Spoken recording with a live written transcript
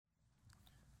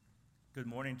Good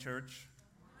morning, church.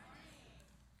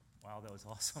 Wow, that was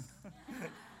awesome.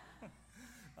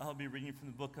 I'll be reading from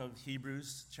the book of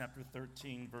Hebrews, chapter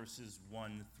 13, verses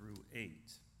 1 through 8.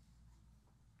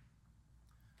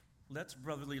 Let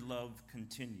brotherly love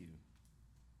continue.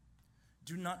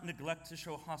 Do not neglect to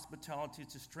show hospitality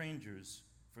to strangers,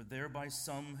 for thereby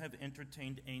some have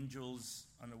entertained angels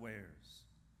unawares.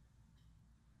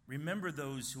 Remember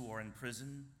those who are in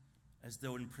prison, as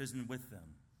though in prison with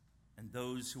them, and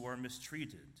those who are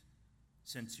mistreated,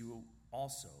 since you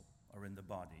also are in the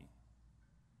body.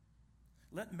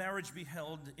 Let marriage be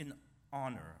held in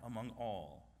honor among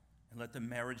all, and let the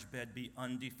marriage bed be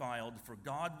undefiled, for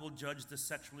God will judge the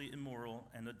sexually immoral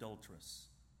and adulterous.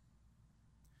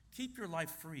 Keep your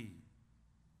life free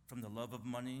from the love of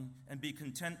money, and be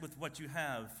content with what you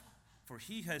have, for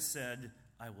he has said,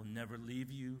 I will never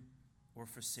leave you or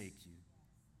forsake you.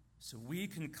 So we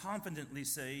can confidently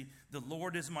say, the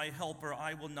Lord is my helper,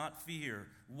 I will not fear.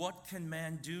 What can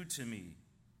man do to me?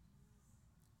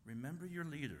 Remember your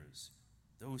leaders,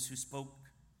 those who spoke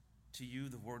to you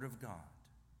the word of God.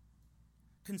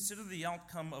 Consider the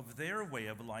outcome of their way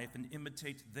of life and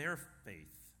imitate their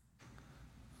faith.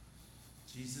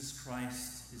 Jesus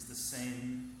Christ is the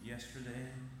same yesterday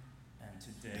and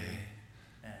today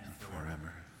and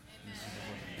forever.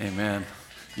 Amen.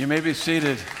 You may be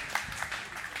seated.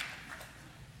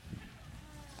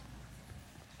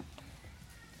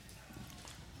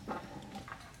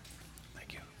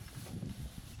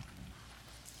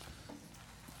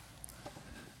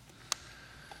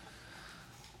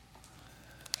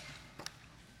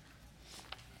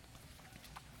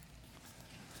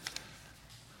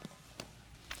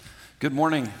 Good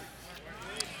morning.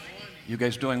 You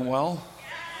guys doing well?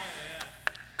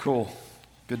 Cool.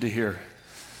 Good to hear.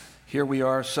 Here we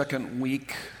are, second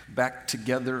week, back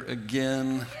together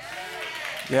again.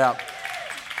 Yeah,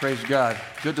 praise God.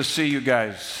 Good to see you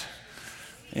guys.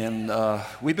 And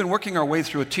we've been working our way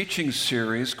through a teaching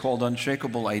series called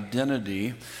Unshakable Identity.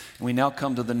 And we now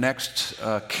come to the next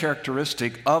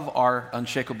characteristic of our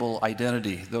unshakable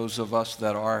identity, those of us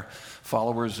that are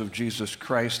followers of Jesus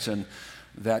Christ. And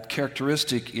that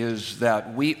characteristic is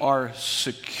that we are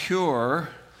secure,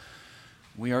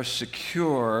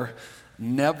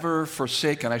 never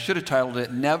forsaken. I should have titled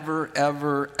it, Never,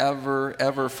 Ever, Ever,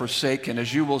 Ever Forsaken,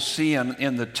 as you will see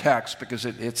in the text, because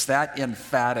it's that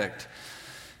emphatic.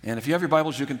 And if you have your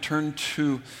Bibles, you can turn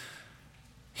to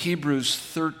Hebrews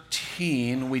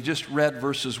 13. We just read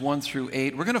verses 1 through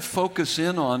 8. We're going to focus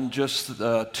in on just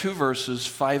two verses,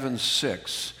 5 and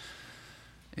 6.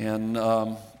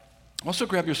 And also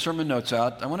grab your sermon notes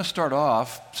out. I want to start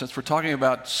off, since we're talking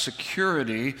about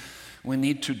security, we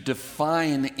need to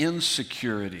define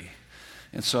insecurity.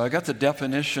 And so I got the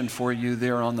definition for you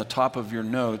there on the top of your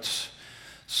notes.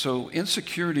 So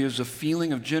insecurity is a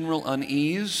feeling of general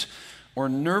unease or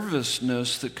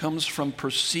nervousness that comes from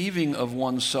perceiving of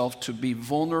oneself to be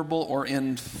vulnerable or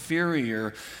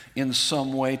inferior in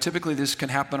some way. Typically, this can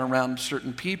happen around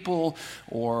certain people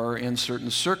or in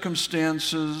certain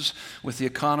circumstances. With the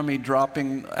economy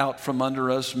dropping out from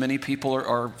under us, many people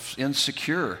are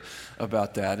insecure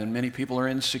about that, and many people are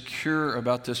insecure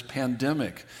about this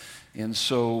pandemic. And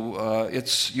so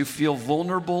you feel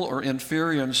vulnerable or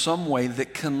inferior in some way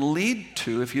that can lead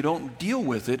to, if you don't deal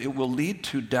with it, it will lead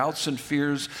to doubts and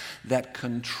fears that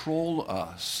control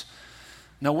us.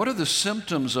 Now, what are the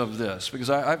symptoms of this? Because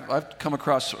I've come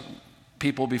across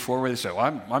people before where they say,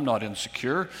 well, I'm not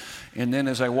insecure. And then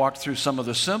as I walk through some of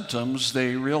the symptoms,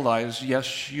 they realize,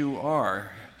 yes, you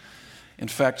are. In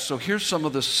fact, so here's some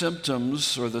of the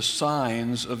symptoms or the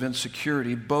signs of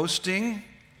insecurity: boasting,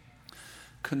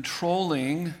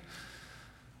 controlling,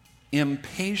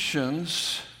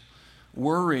 impatience,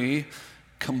 worry,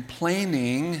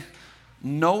 complaining,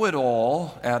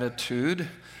 know-it-all attitude,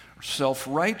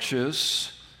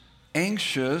 self-righteous,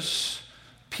 anxious,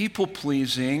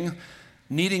 people-pleasing,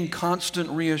 needing constant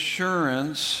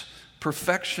reassurance,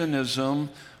 perfectionism,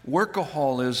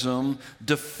 workaholism,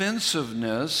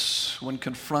 defensiveness. When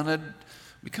confronted,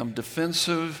 become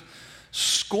defensive.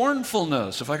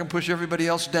 Scornfulness. If I can push everybody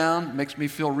else down, it makes me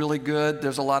feel really good.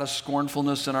 There's a lot of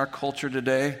scornfulness in our culture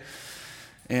today.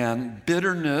 And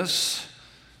bitterness,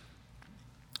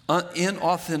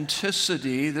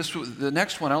 inauthenticity. The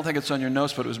next one, I don't think it's on your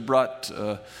notes, but it was brought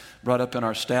up in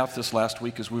our staff this last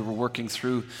week as we were working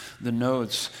through the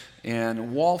notes.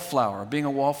 And wallflower, being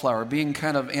a wallflower, being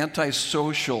kind of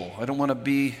antisocial. I don't want to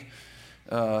be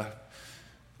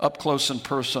up close and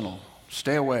personal.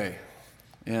 Stay away.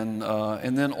 And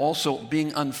then also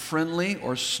being unfriendly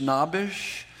or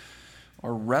snobbish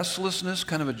or restlessness,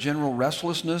 kind of a general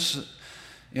restlessness.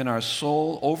 in our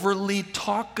soul. Overly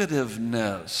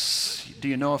talkativeness. Do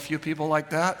you know a few people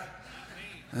like that?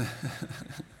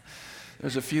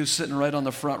 There's a few sitting right on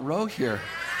the front row here.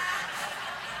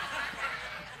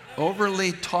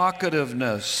 Overly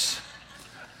talkativeness.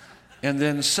 And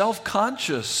then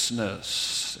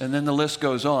self-consciousness. And then the list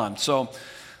goes on. So,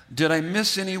 did I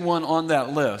miss anyone on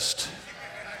that list?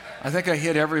 I think I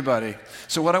hit everybody.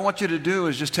 So what I want you to do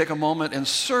is just take a moment and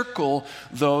circle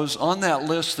those on that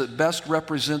list that best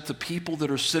represent the people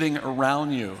that are sitting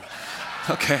around you.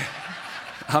 Okay,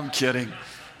 I'm kidding.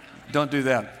 Don't do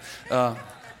that.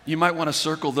 You might want to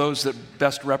circle those that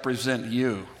best represent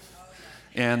you.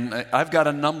 And I've got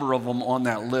a number of them on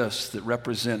that list that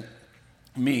represent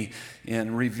me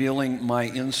in revealing my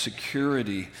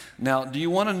insecurity. Now, do you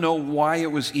want to know why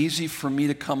it was easy for me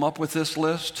to come up with this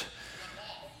list?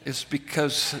 It's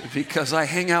because I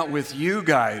hang out with you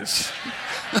guys.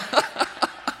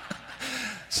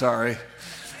 Sorry.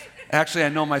 Actually, I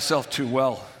know myself too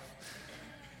well.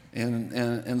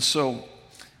 And so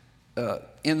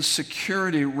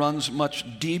insecurity runs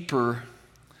much deeper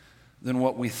than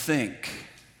what we think.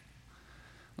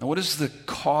 Now, what is the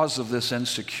cause of this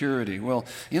insecurity? Well,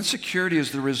 insecurity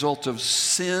is the result of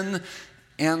sin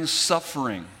and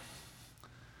suffering.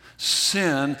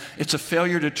 Sin, it's a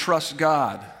failure to trust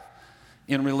God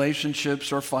in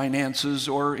relationships or finances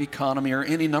or economy or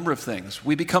any number of things.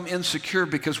 We become insecure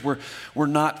because we're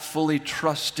not fully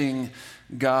trusting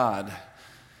God.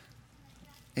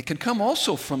 It can come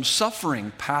also from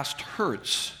suffering, past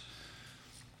hurts.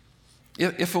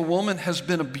 If a woman has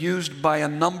been abused by a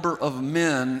number of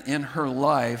men in her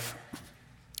life,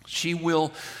 she will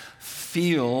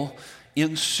feel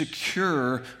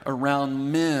insecure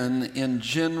around men in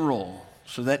general.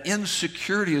 So that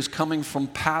insecurity is coming from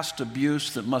past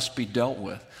abuse that must be dealt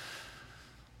with.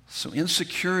 So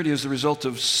insecurity is the result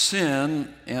of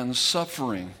sin and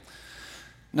suffering.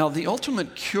 Now the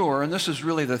ultimate cure, and this is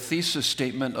really the thesis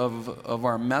statement of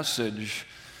our message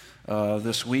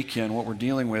this weekend, what we're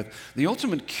dealing with, the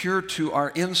ultimate cure to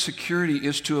our insecurity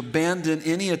is to abandon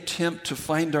any attempt to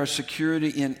find our security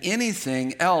in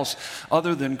anything else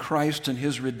other than Christ and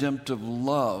His redemptive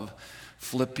love.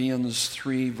 Philippians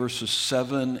 3, verses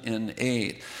 7 and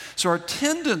 8. So our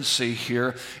tendency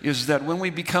here is that when we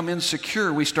become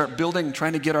insecure, we start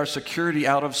trying to get our security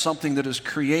out of something that is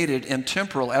created and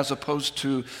temporal as opposed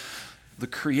to the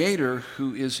Creator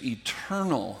who is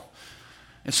eternal.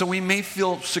 And so we may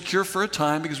feel secure for a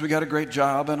time because we got a great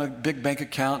job and a big bank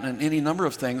account and any number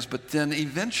of things, but then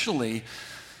eventually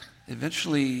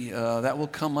that will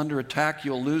come under attack.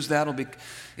 You'll lose that.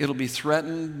 It'll be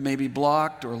threatened, maybe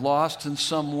blocked or lost in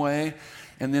some way.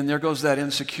 And then there goes that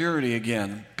insecurity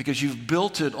again because you've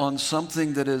built it on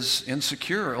something that is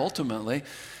insecure ultimately.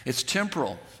 It's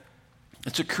temporal.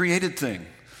 It's a created thing.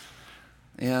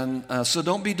 And so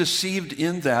don't be deceived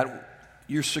in that.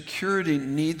 Your security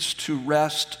needs to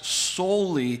rest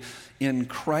solely in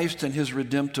Christ and His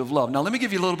redemptive love. Now, let me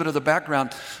give you a little bit of the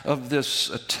background of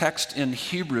this text in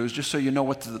Hebrews, just so you know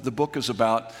what the book is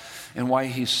about and why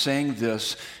he's saying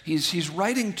this. He's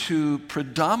writing to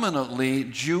predominantly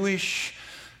Jewish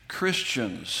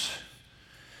Christians,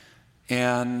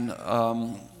 and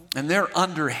they're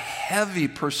under heavy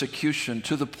persecution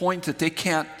to the point that they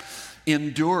can't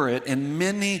endure it, and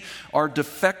many are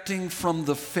defecting from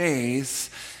the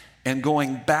faith and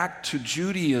going back to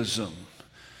Judaism.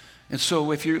 And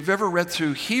so if you've ever read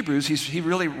through Hebrews, he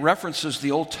really references the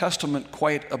Old Testament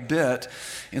quite a bit.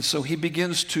 And so he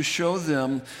begins to show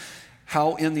them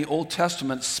how in the Old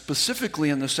Testament,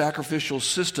 specifically in the sacrificial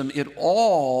system, it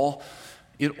all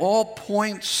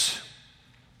points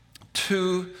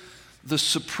to the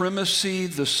supremacy,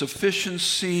 the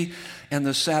sufficiency, and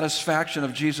the satisfaction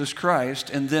of Jesus Christ.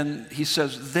 And then he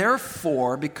says,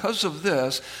 therefore, because of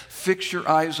this, fix your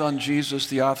eyes on Jesus,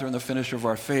 the author and the finisher of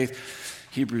our faith,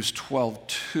 Hebrews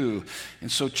 12:2.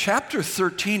 And so chapter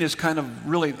 13 is kind of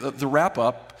really the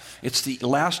wrap-up. It's the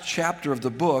last chapter of the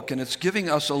book, and it's giving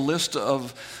us a list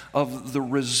of the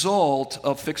result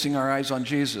of fixing our eyes on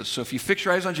Jesus. So if you fix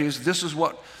your eyes on Jesus, this is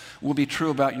what will be true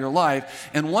about your life.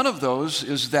 And one of those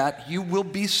is that you will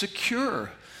be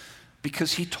secure,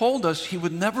 because he told us he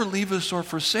would never leave us or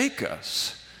forsake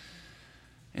us.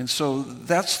 And so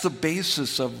that's the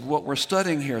basis of what we're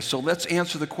studying here. So let's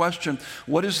answer the question,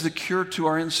 what is the cure to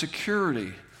our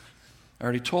insecurity? I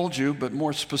already told you, but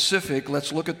more specific,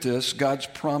 let's look at this, God's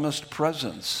promised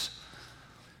presence.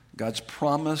 God's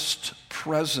promised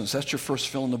presence. That's your first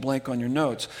fill in the blank on your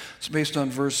notes. It's based on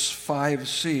verse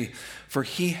 5c. For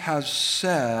he has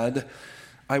said,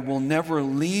 I will never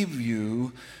leave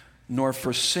you nor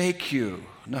forsake you.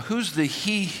 Now, who's the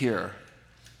he here?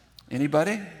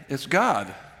 Anybody? It's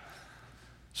God.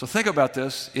 So think about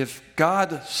this. If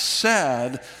God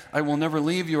said, I will never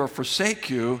leave you or forsake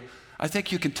you, I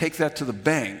think you can take that to the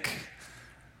bank.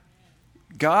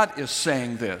 God is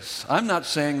saying this. I'm not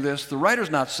saying this. The writer's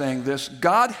not saying this.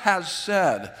 God has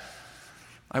said,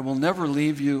 I will never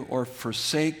leave you or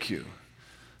forsake you.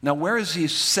 Now, where has he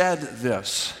said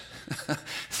this?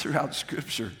 Throughout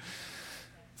Scripture.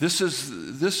 This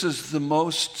is the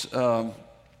most, and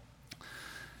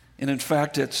in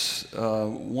fact, it's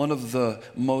one of the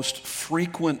most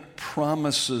frequent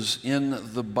promises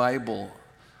in the Bible.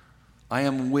 I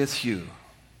am with you.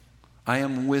 I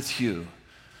am with you.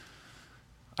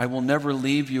 I will never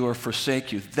leave you or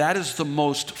forsake you. That is the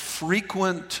most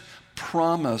frequent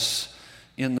promise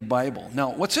in the Bible.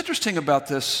 Now, what's interesting about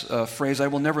this phrase, I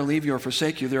will never leave you or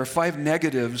forsake you, there are 5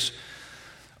 negatives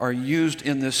are used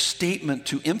in this statement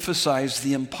to emphasize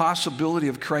the impossibility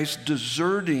of Christ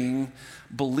deserting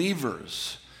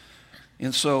believers.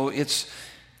 And so it's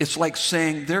like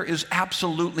saying there is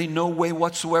absolutely no way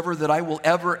whatsoever that I will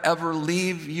ever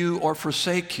leave you or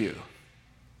forsake you.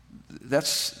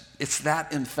 It's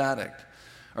that emphatic.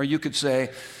 Or you could say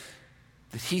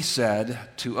that he said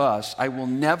to us, I will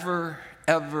never,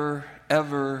 ever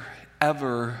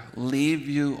leave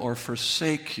you or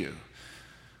forsake you.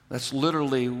 That's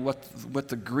literally what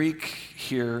the Greek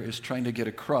here is trying to get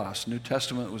across. New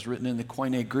Testament was written in the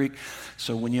Koine Greek,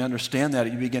 so when you understand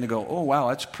that, you begin to go, oh, wow,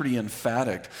 that's pretty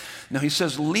emphatic. Now, he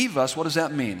says, leave us. What does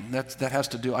that mean? That has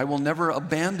to do, I will never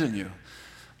abandon you.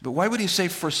 But why would he say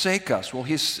forsake us? Well,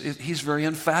 he's very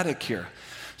emphatic here.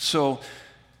 So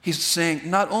he's saying,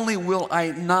 not only will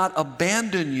I not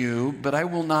abandon you, but I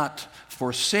will not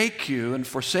forsake you. And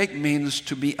forsake means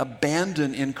to be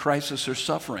abandoned in crisis or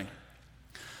suffering.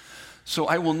 So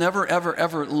I will never,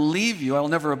 ever leave you. I will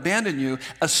never abandon you,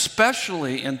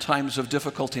 especially in times of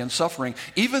difficulty and suffering.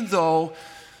 Even though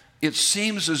it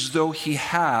seems as though he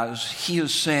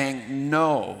is saying,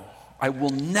 no, I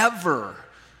will never,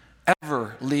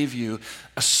 ever leave you,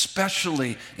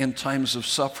 especially in times of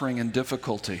suffering and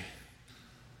difficulty.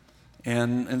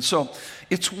 And so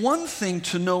it's one thing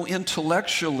to know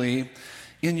intellectually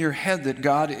in your head that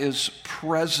God is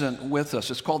present with us.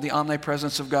 It's called the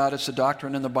omnipresence of God. It's a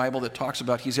doctrine in the Bible that talks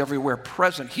about he's everywhere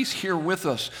present. He's here with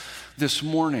us this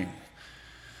morning.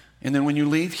 And then when you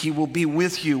leave, he will be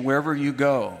with you wherever you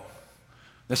go.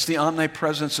 That's the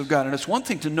omnipresence of God. And it's one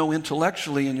thing to know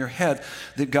intellectually in your head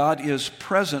that God is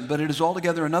present, but it is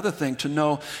altogether another thing to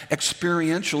know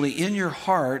experientially in your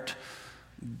heart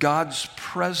God's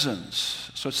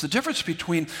presence. So it's the difference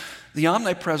between the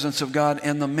omnipresence of God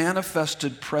and the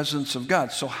manifested presence of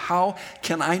God. So how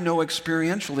can I know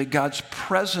experientially God's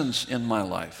presence in my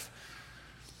life?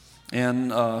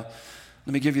 And let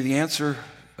me give you the answer.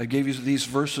 I gave you these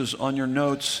verses on your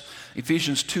notes.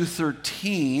 Ephesians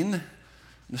 2:13.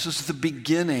 This is the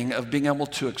beginning of being able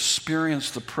to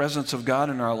experience the presence of God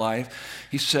in our life.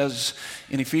 He says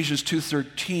in Ephesians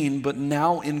 2:13, but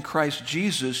now in Christ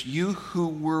Jesus, you who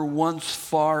were once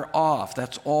far off,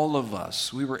 that's all of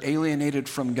us. We were alienated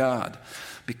from God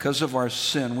because of our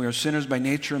sin. We are sinners by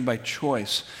nature and by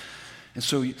choice. And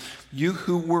so you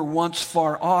who were once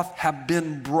far off have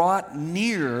been brought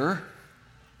near.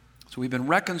 So we've been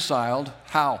reconciled.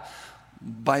 How?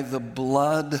 By the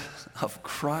blood of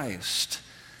Christ.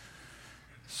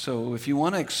 So if you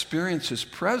want to experience his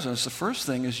presence, the first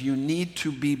thing is you need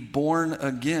to be born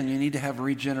again. You need to have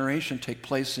regeneration take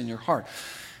place in your heart.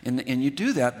 And you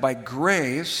do that by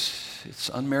grace. It's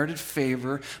unmerited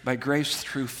favor, by grace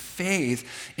through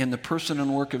faith in the person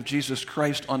and work of Jesus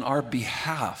Christ on our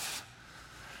behalf.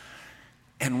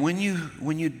 And when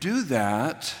you do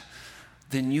that,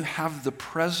 then you have the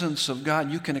presence of God.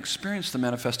 You can experience the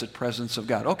manifested presence of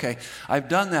God. Okay, I've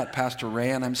done that, Pastor Ray,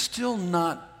 and I'm still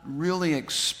not really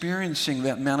experiencing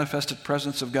that manifested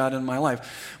presence of God in my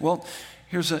life. Well,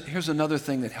 here's another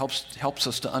thing that helps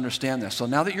us to understand this. So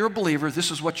now that you're a believer,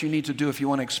 this is what you need to do if you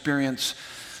want to experience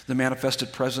the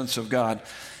manifested presence of God.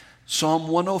 Psalm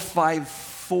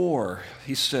 105:4,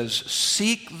 he says,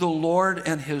 seek the Lord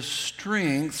and his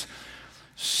strength,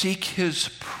 seek his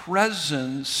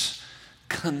presence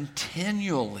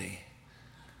continually.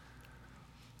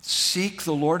 Seek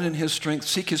the Lord in his strength,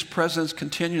 seek his presence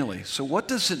continually. So what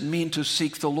does it mean to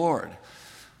seek the Lord?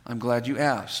 I'm glad you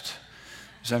asked,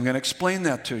 because I'm going to explain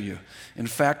that to you. In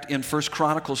fact, in 1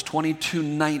 Chronicles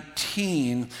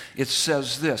 22:19, it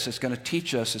says this. It's going to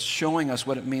teach us, it's showing us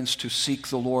what it means to seek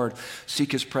the Lord,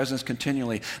 seek his presence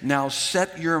continually. Now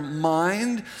set your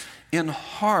mind and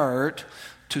heart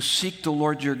to seek the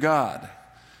Lord your God.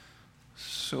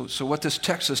 So what this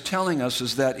text is telling us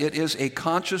is that it is a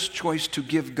conscious choice to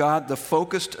give God the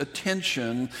focused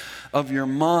attention of your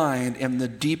mind and the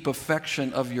deep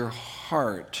affection of your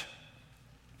heart.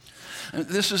 And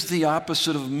this is the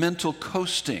opposite of mental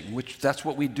coasting, which that's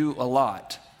what we do a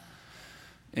lot.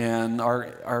 And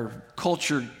our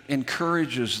culture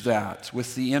encourages that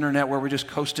with the internet, where we're just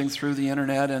coasting through the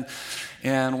internet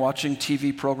and watching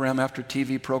TV program after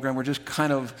TV program. We're just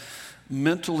kind of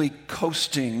mentally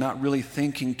coasting, not really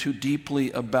thinking too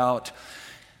deeply about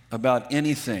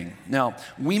anything. Now,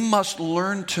 we must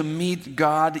learn to meet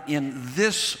God in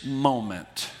this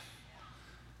moment.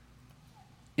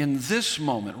 In this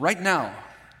moment, right now,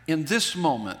 in this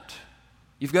moment.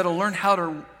 You've got to learn how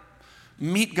to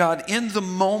meet God in the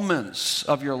moments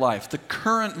of your life, the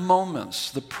current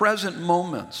moments, the present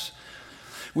moments.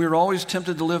 We are always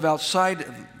tempted to live outside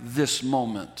this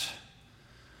moment.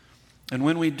 And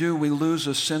when we do, we lose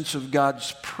a sense of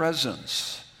God's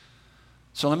presence.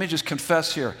 So let me just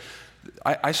confess here.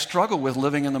 I struggle with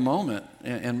living in the moment,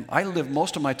 and I live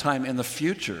most of my time in the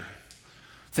future,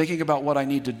 thinking about what I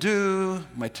need to do,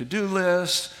 my to-do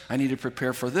list. I need to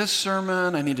prepare for this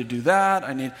sermon. I need to do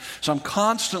that. So I'm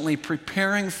constantly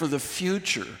preparing for the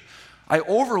future. I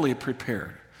overly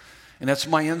prepare, and that's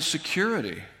my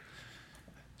insecurity.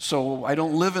 So I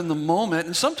don't live in the moment,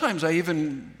 and sometimes I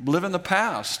even live in the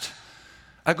past.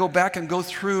 I go back and go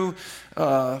through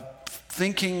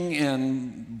thinking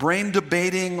and brain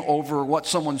debating over what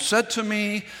someone said to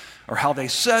me or how they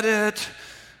said it,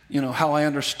 how I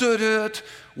understood it,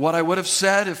 what I would have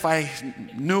said if I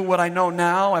knew what I know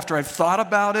now after I've thought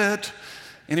about it.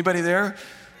 Anybody there?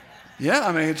 Yeah,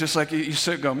 I mean, it's just like you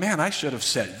go, man, I should have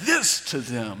said this to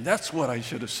them. That's what I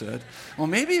should have said. Well,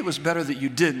 maybe it was better that you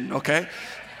didn't, okay?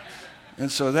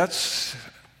 And so that's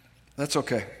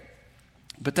okay.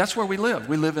 But that's where we live.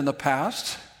 We live in the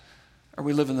past, or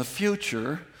we live in the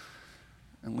future,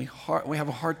 and we have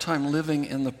a hard time living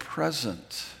in the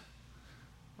present.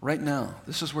 Right now,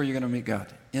 this is where you're going to meet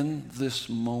God, in this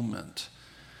moment.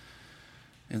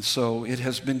 And so it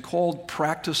has been called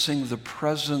practicing the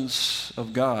presence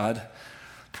of God.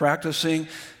 Practicing,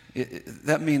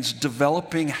 that means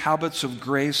developing habits of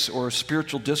grace or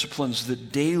spiritual disciplines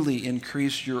that daily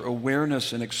increase your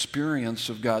awareness and experience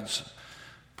of God's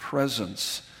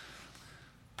presence.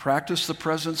 Practice the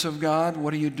presence of God.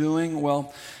 What are you doing?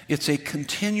 Well, it's a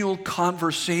continual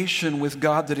conversation with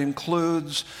God that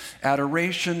includes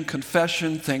adoration,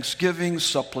 confession, thanksgiving,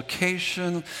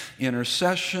 supplication,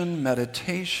 intercession,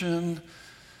 meditation.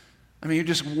 I mean, you're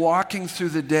just walking through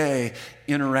the day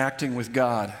interacting with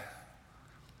God.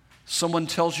 Someone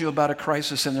tells you about a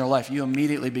crisis in their life, you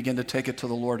immediately begin to take it to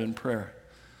the Lord in prayer.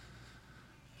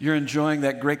 You're enjoying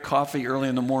that great coffee early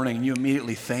in the morning, and you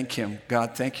immediately thank Him.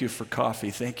 God, thank you for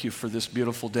coffee. Thank you for this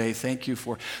beautiful day. Thank you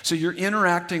for... So you're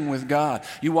interacting with God.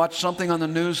 You watch something on the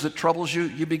news that troubles you,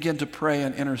 you begin to pray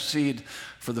and intercede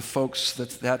for the folks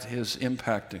that is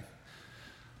impacting.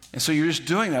 And so you're just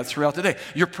doing that throughout the day.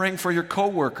 You're praying for your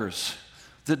coworkers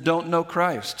that don't know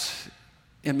Christ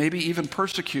and maybe even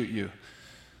persecute you.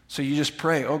 So you just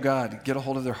pray, oh God, get a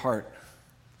hold of their heart.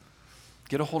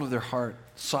 Get a hold of their heart.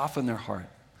 Soften their heart.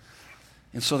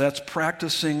 And so that's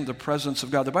practicing the presence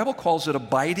of God. The Bible calls it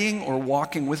abiding or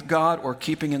walking with God or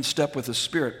keeping in step with the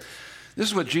Spirit. This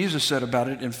is what Jesus said about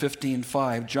it in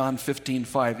 15:5, John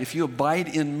 15:5. If you abide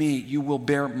in me, you will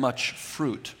bear much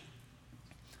fruit.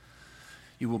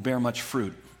 You will bear much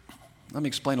fruit. Let me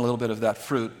explain a little bit of that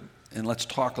fruit, and let's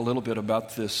talk a little bit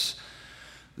about this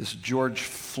George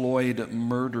Floyd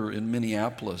murder in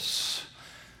Minneapolis.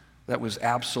 That was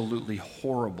absolutely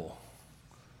horrible.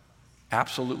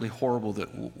 Absolutely horrible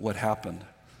what happened.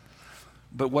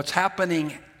 But what's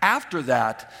happening after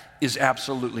that is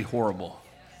absolutely horrible.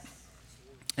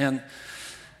 And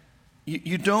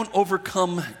you don't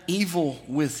overcome evil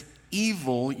with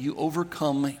evil. You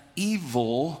overcome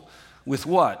evil with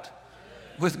what?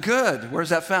 With good.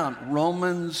 Where's that found?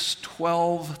 Romans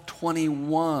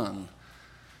 12:21.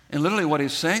 And literally what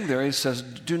he's saying there, he says,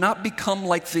 do not become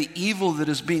like the evil that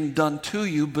is being done to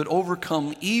you, but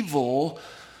overcome evil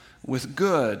with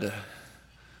good.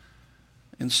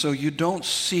 And so you don't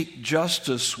seek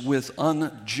justice with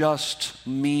unjust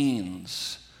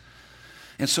means.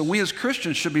 And so we as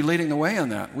Christians should be leading the way in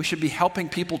that. We should be helping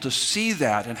people to see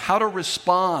that and how to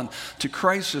respond to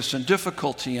crisis and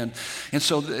difficulty. And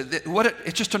so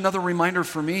it's just another reminder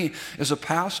for me as a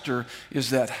pastor is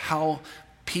that how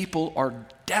people are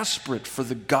desperate for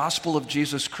the gospel of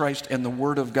Jesus Christ and the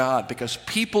Word of God, because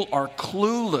people are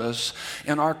clueless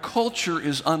and our culture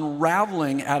is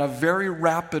unraveling at a very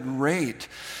rapid rate.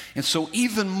 And so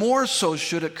even more so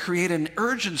should it create an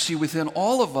urgency within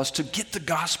all of us to get the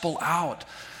gospel out.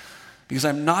 Because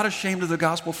I'm not ashamed of the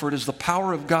gospel, for it is the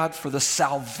power of God for the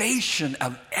salvation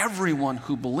of everyone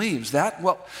who believes. That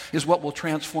is what will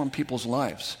transform people's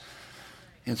lives.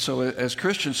 And so as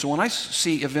Christians, so when I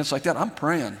see events like that, I'm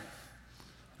praying.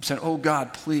 I'm saying, oh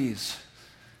God, please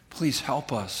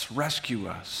help us, rescue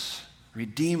us,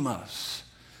 redeem us.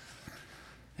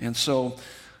 And so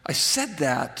I said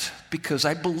that because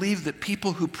I believe that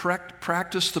people who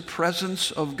practice the presence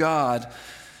of God,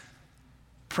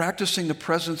 practicing the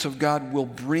presence of God will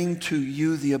bring to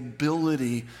you the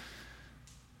ability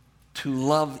to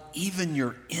love even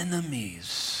your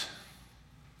enemies.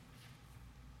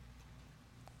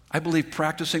 I believe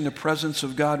practicing the presence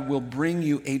of God will bring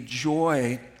you a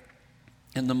joy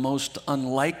in the most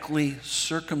unlikely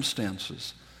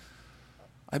circumstances.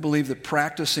 I believe that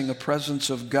practicing the presence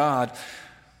of God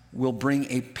will bring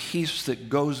a peace that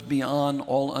goes beyond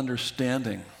all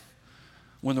understanding.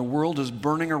 When the world is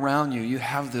burning around you, you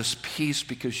have this peace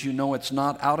because you know it's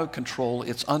not out of control.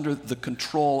 It's under the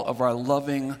control of our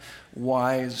loving,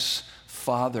 wise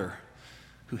Father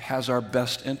who has our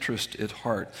best interest at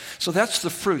heart. So that's the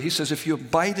fruit. He says, if you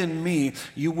abide in me,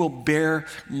 you will bear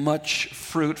much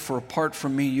fruit, for apart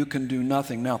from me, you can do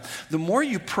nothing. Now, the more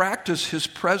you practice his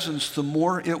presence, the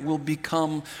more it will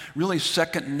become really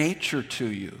second nature to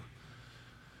you.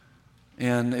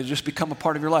 And it just become a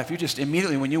part of your life. You just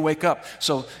immediately, when you wake up.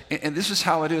 So, and this is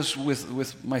how it is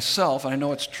with myself, and I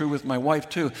know it's true with my wife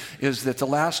too, is that the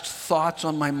last thoughts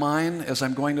on my mind as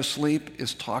I'm going to sleep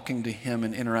is talking to him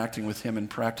and interacting with him and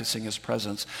practicing his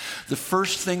presence. The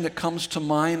first thing that comes to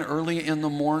mind early in the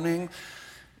morning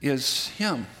is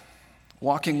him,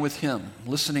 walking with him,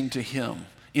 listening to him,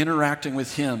 interacting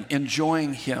with him,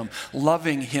 enjoying him,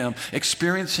 loving him,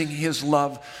 experiencing his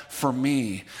love for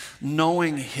me,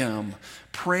 knowing him,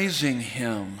 praising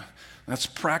him. That's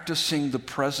practicing the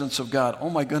presence of God. Oh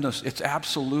my goodness, it's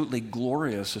absolutely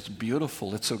glorious. It's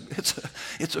beautiful. It's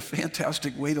a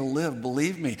fantastic way to live,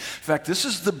 believe me. In fact, this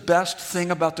is the best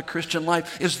thing about the Christian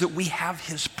life, is that we have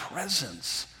his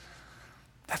presence.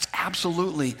 That's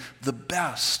absolutely the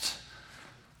best.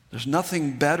 There's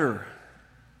nothing better.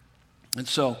 And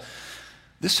so,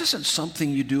 this isn't something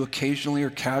you do occasionally or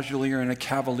casually or in a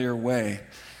cavalier way.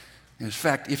 In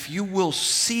fact, if you will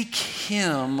seek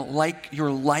him like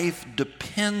your life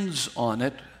depends on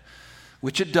it,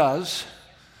 which it does,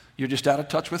 you're just out of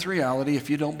touch with reality if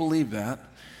you don't believe that.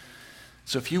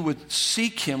 So if you would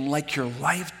seek him like your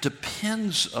life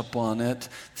depends upon it,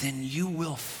 then you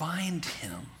will find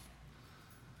him.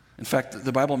 In fact,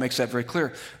 the Bible makes that very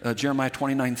clear. Jeremiah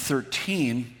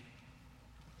 29:13.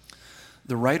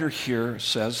 The writer here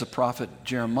says, the prophet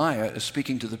Jeremiah is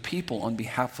speaking to the people on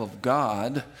behalf of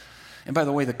God. And by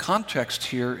the way, the context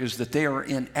here is that they are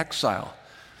in exile.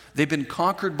 They've been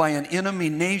conquered by an enemy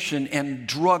nation and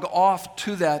drug off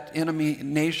to that enemy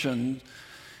nation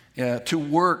to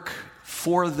work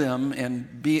for them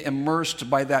and be immersed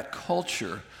by that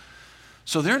culture.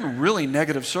 So they're in really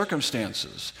negative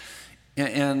circumstances.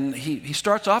 And he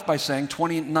starts off by saying,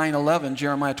 29:11,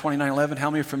 Jeremiah 29:11. How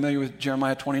many are familiar with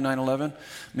Jeremiah 29:11?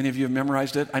 Many of you have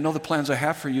memorized it. I know the plans I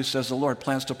have for you, says the Lord,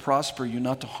 plans to prosper you,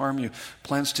 not to harm you,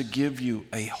 plans to give you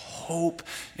a hope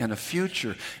and a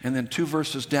future. And then 2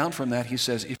 verses down from that, he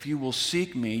says, if you will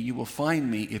seek me, you will find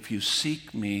me if you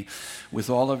seek me with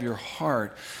all of your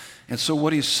heart. And so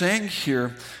what he's saying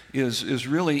here is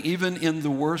really, even in the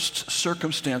worst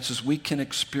circumstances, we can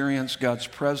experience God's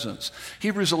presence.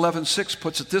 Hebrews 11:6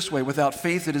 puts it this way, without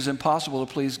faith it is impossible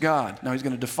to please God. Now he's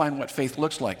going to define what faith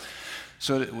looks like.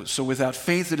 So without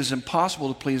faith it is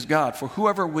impossible to please God. For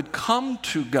whoever would come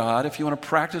to God, if you want to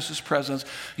practice his presence,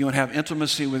 you want to have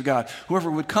intimacy with God, whoever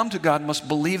would come to God must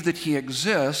believe that he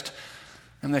exists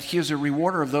and that he is a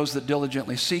rewarder of those that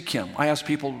diligently seek him. I ask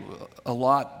people a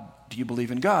lot, do you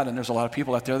believe in God? And there's a lot of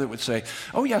people out there that would say,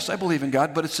 oh yes, I believe in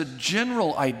God, but it's a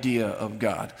general idea of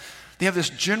God. They have this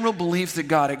general belief that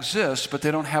God exists, but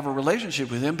they don't have a relationship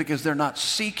with him because they're not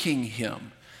seeking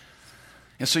him.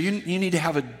 And so you need to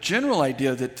have a general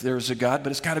idea that there's a God,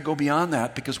 but it's got to go beyond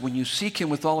that, because when you seek him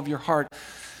with all of your heart,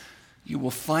 you will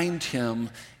find him,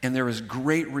 and there is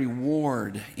great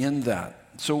reward in that.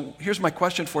 So here's my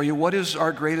question for you. What is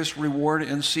our greatest reward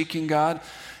in seeking God?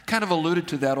 Kind of alluded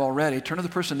to that already. Turn to the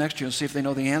person next to you and see if they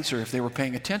know the answer, if they were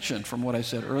paying attention from what I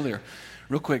said earlier.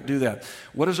 Real quick, do that.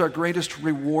 What is our greatest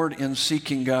reward in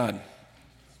seeking God?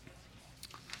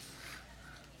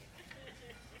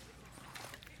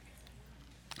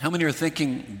 How many are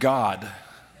thinking God?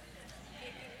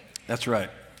 That's right.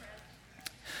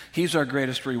 He's our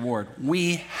greatest reward.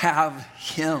 We have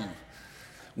Him.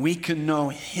 We can know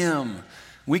Him.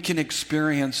 We can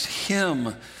experience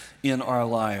Him in our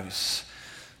lives.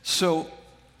 So,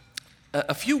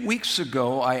 a few weeks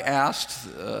ago, I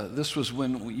asked, this was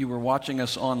when you were watching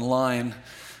us online,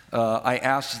 I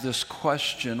asked this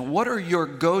question, what are your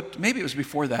maybe it was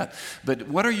before that, but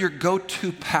what are your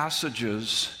go-to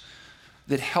passages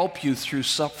that help you through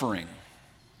suffering?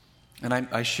 And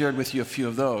I shared with you a few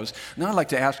of those. Now I'd like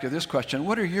to ask you this question.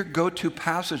 What are your go-to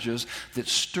passages that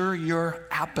stir your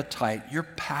appetite, your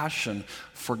passion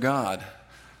for God?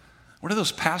 What are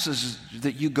those passages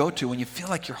that you go to when you feel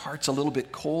like your heart's a little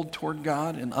bit cold toward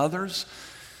God and others?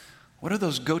 What are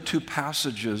those go-to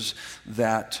passages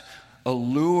that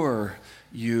allure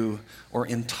you or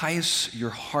entice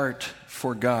your heart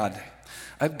for God?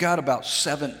 I've got about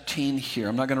 17 here.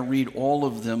 I'm not going to read all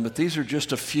of them, but these are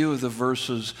just a few of the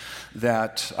verses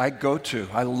that I go to,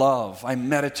 I love, I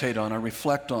meditate on, I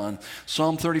reflect on.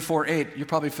 Psalm 34:8, you're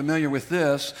probably familiar with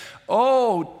this.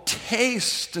 Oh,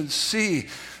 taste and see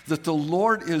that the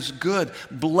Lord is good.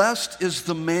 Blessed is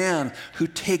the man who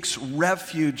takes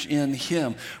refuge in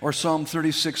Him. Or Psalm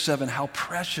 36:7, how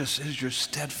precious is your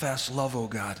steadfast love, O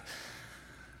God.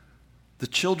 The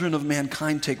children of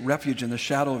mankind take refuge in the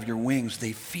shadow of your wings.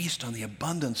 They feast on the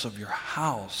abundance of your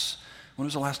house. When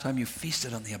was the last time you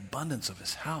feasted on the abundance of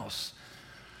His house?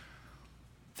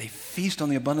 They feast on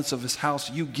the abundance of His house.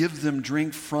 You give them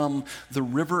drink from the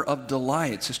river of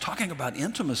delights. He's talking about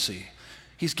intimacy.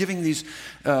 He's giving these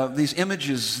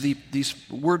images, these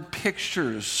word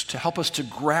pictures to help us to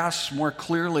grasp more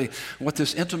clearly what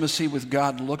this intimacy with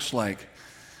God looks like.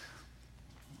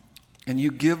 And you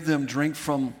give them drink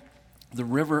from the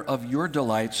river of your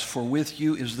delights, for with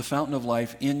you is the fountain of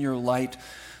life. In your light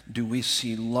do we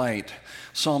see light.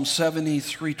 Psalm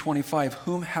 73:25,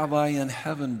 whom have I in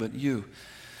heaven but you?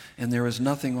 And there is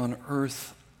nothing on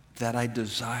earth that I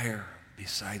desire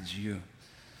besides you.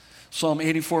 Psalm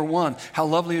 84:1, how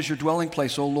lovely is your dwelling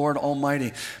place, O Lord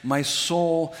Almighty. My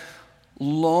soul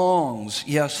longs,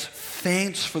 yes,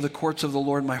 faints for the courts of the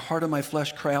Lord. My heart and my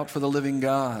flesh cry out for the living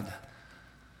God.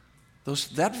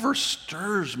 That verse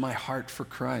stirs my heart for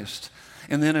Christ.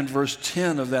 And then in verse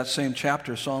 10 of that same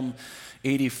chapter, Psalm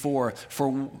 84,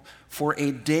 for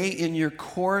a day in your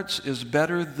courts is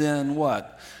better than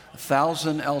what?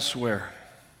 1,000 elsewhere.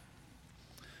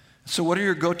 So what are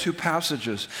your go-to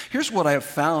passages? Here's what I have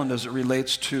found as it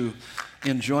relates to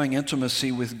enjoying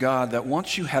intimacy with God, that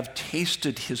once you have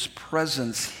tasted His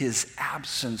presence, His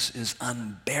absence is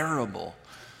unbearable.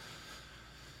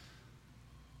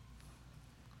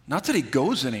 Not that He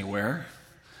goes anywhere.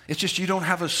 It's just you don't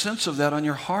have a sense of that on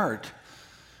your heart.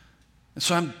 And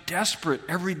so I'm desperate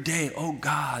every day. Oh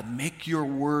God, make your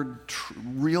word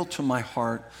real to my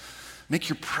heart. Make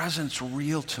your presence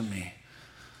real to me.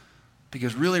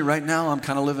 Because really right now I'm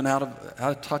kind of living out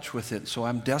of touch with it. So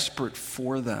I'm desperate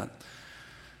for that.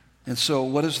 And so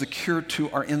what is the cure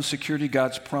to our insecurity?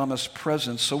 God's promised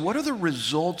presence. So what are the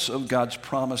results of God's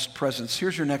promised presence?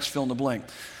 Here's your next fill in the blank.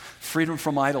 Freedom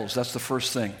from idols, that's the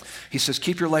first thing. He says,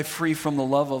 keep your life free from the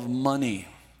love of money.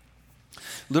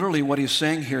 Literally what he's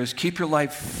saying here is keep your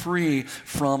life free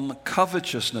from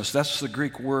covetousness. That's the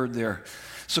Greek word there.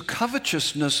 So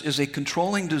covetousness is a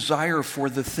controlling desire for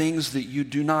the things that you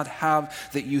do not have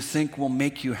that you think will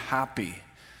make you happy.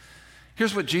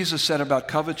 Here's what Jesus said about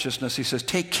covetousness. He says,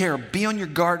 take care, be on your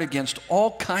guard against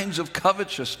all kinds of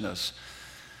covetousness.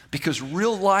 Because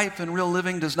real life and real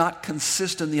living does not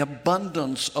consist in the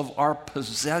abundance of our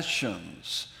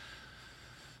possessions.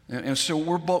 And so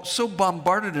we're so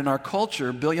bombarded in our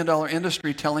culture, billion-dollar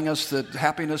industry telling us that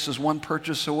happiness is one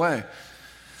purchase away.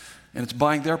 And it's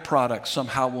buying their products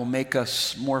somehow will make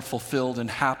us more fulfilled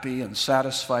and happy and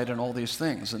satisfied and all these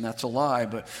things. And that's a lie,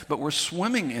 but we're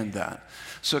swimming in that.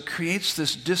 So it creates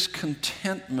this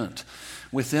discontentment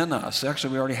within us.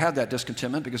 Actually, we already had that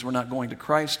discontentment because we're not going to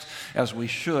Christ as we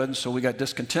should. So we got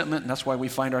discontentment, and that's why we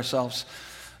find ourselves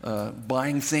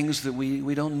buying things that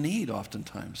we don't need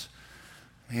oftentimes.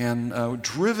 And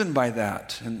driven by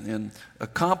that, and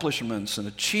accomplishments and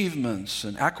achievements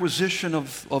and acquisition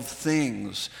of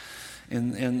things.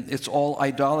 And it's all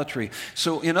idolatry.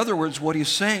 So in other words, what he's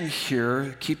saying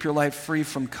here, keep your life free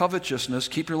from covetousness,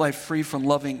 keep your life free from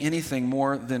loving anything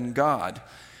more than God.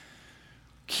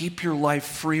 Keep your life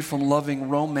free from loving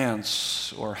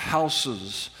romance or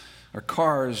houses or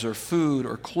cars or food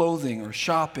or clothing or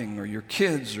shopping or your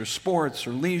kids or sports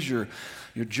or leisure,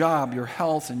 your job, your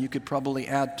health, and you could probably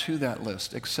add to that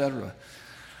list, etc.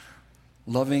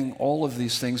 Loving all of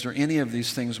these things or any of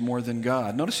these things more than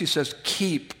God. Notice he says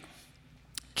keep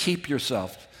keep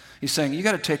yourself. He's saying you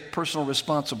got to take personal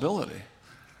responsibility.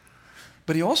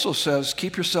 But he also says,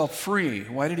 keep yourself free.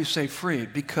 Why did he say free?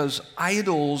 Because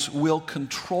idols will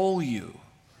control you.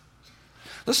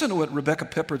 Listen to what Rebecca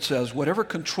Pippert says. Whatever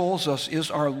controls us is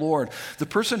our Lord. The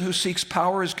person who seeks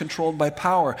power is controlled by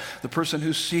power. The person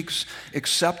who seeks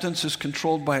acceptance is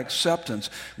controlled by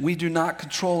acceptance. We do not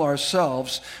control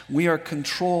ourselves. We are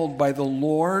controlled by the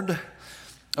Lord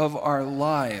of our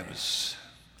lives.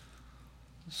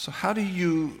 So how do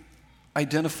you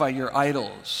identify your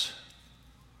idols?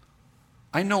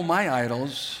 I know my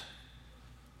idols.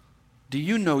 Do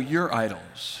you know your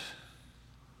idols?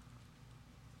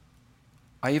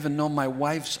 I even know my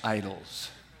wife's idols.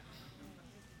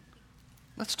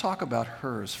 Let's talk about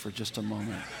hers for just a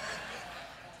moment.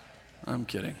 I'm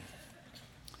kidding.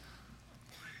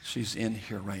 She's in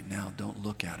here right now. Don't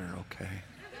look at her, okay?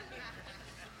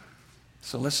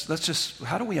 So let's just,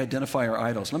 how do we identify our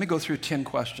idols? Let me go through 10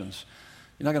 questions.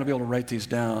 You're not going to be able to write these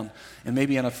down, and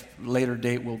maybe on a later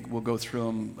date we'll go through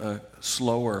them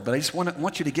slower. But I just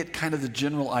want you to get kind of the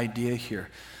general idea here.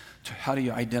 How do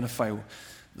you identify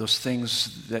those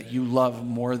things that you love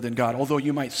more than God? Although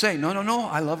you might say, no,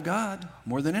 I love God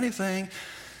more than anything.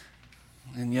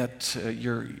 And yet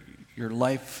your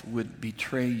life would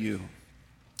betray you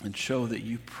and show that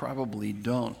you probably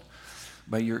don't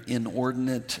by your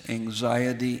inordinate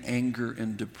anxiety, anger,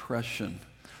 and depression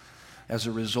as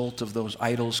a result of those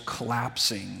idols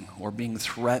collapsing or being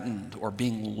threatened or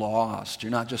being lost.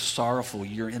 You're not just sorrowful,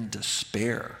 you're in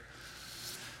despair.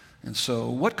 And so,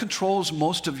 what controls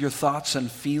most of your thoughts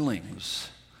and feelings?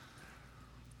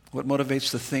 What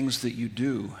motivates the things that you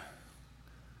do?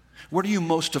 What are you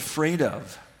most afraid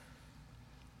of?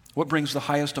 What brings the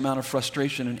highest amount of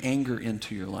frustration and anger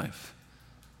into your life?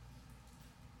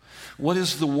 What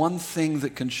is the one thing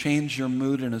that can change your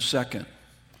mood in a second?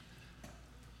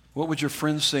 What would your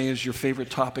friends say is your favorite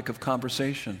topic of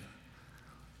conversation?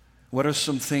 What are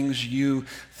some things you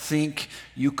think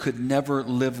you could never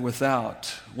live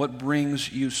without? What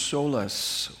brings you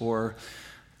solace or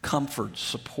comfort,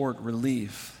 support,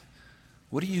 relief?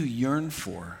 What do you yearn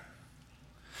for?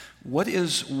 What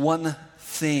is one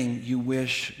thing you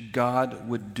wish God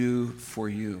would do for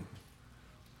you?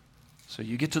 So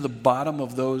you get to the bottom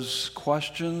of those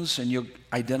questions and you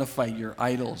identify your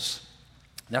idols.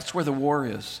 That's where the war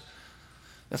is.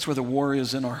 That's where the war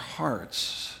is in our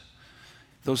hearts.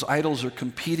 Those idols are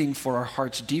competing for our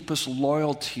heart's deepest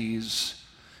loyalties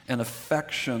and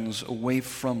affections away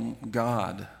from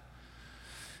God.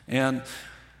 And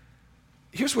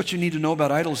here's what you need to know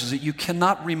about idols is that you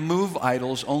cannot remove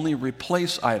idols, only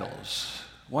replace idols.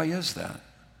 Why is that?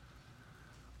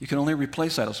 You can only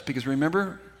replace idols because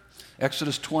remember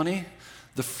Exodus 20?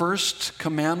 The first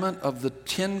commandment of the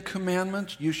 10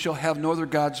 commandments, you shall have no other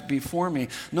gods before me.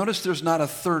 Notice there's not a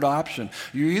third option.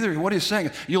 What he's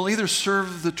saying, you'll either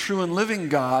serve the true and living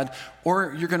God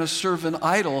or you're going to serve an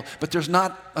idol, but there's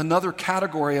not another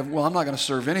category of, well, I'm not going to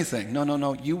serve anything.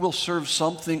 No. You will serve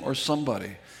something or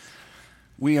somebody.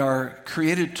 We are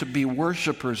created to be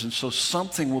worshipers, and so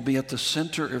something will be at the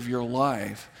center of your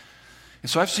life. And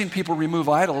so I've seen people remove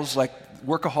idols like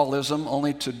workaholism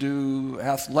only to do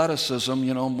athleticism,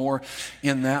 more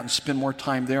in that and spend more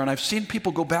time there. And I've seen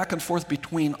people go back and forth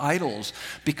between idols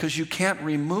because you can't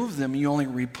remove them, you only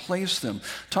replace them.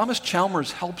 Thomas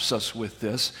Chalmers helps us with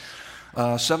this.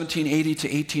 1780 to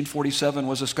 1847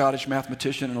 was a Scottish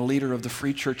mathematician and a leader of the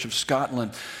Free Church of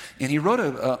Scotland. And he wrote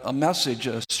a message,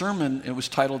 a sermon. It was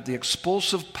titled The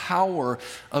Expulsive Power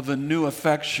of a New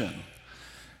Affection.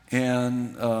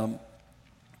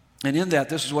 And in that,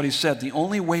 this is what he said: the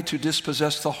only way to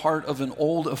dispossess the heart of an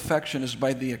old affection is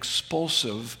by the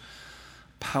expulsive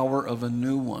power of a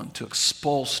new one. To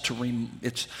expulse,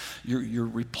 you're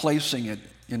replacing it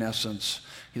in essence.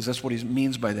 That's what he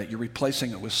means by that. You're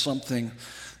replacing it with something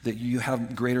that you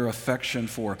have greater affection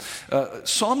for.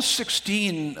 Psalm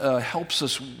 16 helps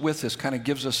us with this, kind of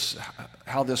gives us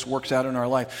how this works out in our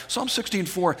life. Psalm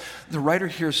 16:4, the writer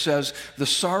here says, the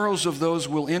sorrows of those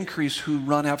will increase who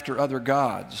run after other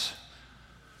gods.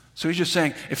 So he's just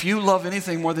saying, if you love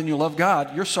anything more than you love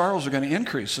God, your sorrows are going to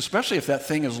increase, especially if that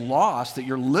thing is lost that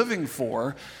you're living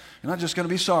for. You're not just going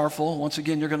to be sorrowful. Once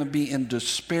again, you're going to be in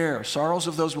despair. Sorrows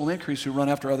of those will increase who run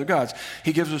after other gods.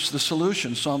 He gives us the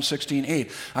solution, Psalm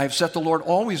 16:8. I have set the Lord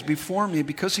always before me.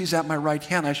 Because he's at my right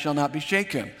hand, I shall not be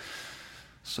shaken.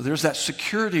 So there's that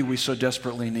security we so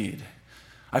desperately need.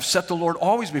 I've set the Lord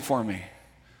always before me.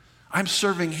 I'm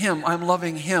serving him. I'm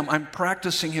loving him. I'm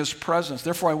practicing his presence.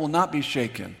 Therefore, I will not be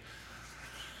shaken.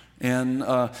 And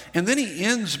then he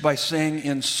ends by saying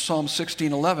in Psalm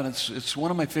 16:11, it's one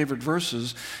of my favorite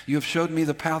verses, you have showed me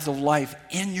the path of life.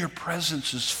 In your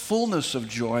presence is fullness of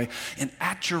joy, and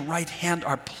at your right hand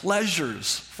are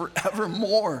pleasures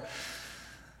forevermore.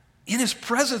 In his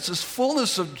presence is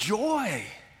fullness of joy.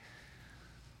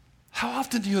 How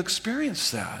often do you experience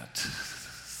that?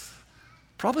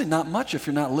 Probably not much if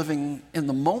you're not living in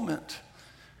the moment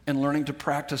and learning to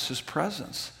practice his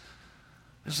presence.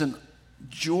 There's an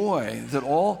joy that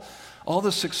all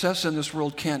the success in this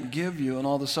world can't give you and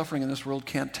all the suffering in this world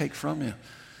can't take from you.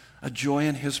 A joy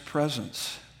in his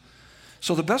presence.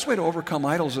 So the best way to overcome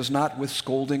idols is not with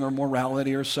scolding or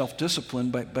morality or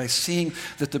self-discipline, but by seeing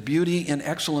that the beauty and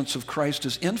excellence of Christ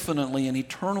is infinitely and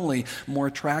eternally more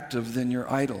attractive than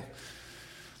your idol.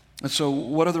 And so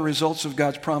what are the results of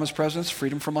God's promised presence?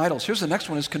 Freedom from idols. Here's the next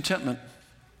one, is contentment.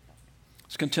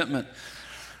 It's contentment.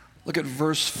 Look at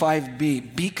verse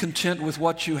 5b. Be content with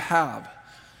what you have.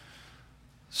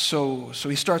 So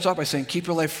he starts off by saying, keep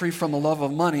your life free from the love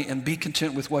of money and be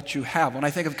content with what you have. When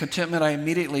I think of contentment, I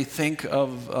immediately think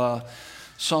of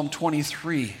Psalm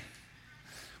 23.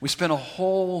 We spent a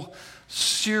whole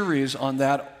series on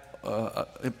that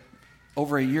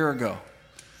over a year ago.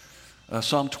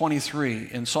 Psalm 23.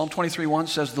 And Psalm 23:1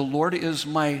 says, the Lord is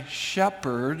my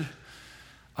shepherd,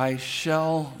 I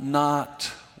shall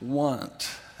not want.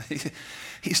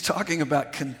 He's talking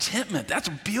about contentment. That's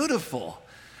beautiful.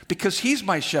 Because he's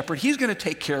my shepherd. He's going to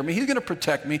take care of me. He's going to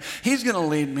protect me. He's going to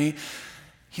lead me.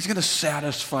 He's going to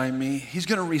satisfy me. He's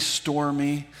going to restore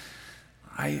me.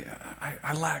 I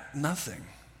lack nothing.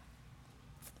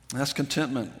 That's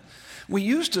contentment. We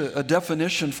used a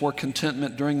definition for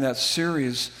contentment during that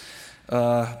series.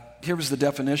 Here was the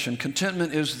definition.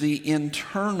 Contentment is the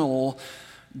internal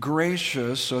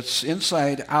gracious, so it's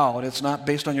inside out. It's not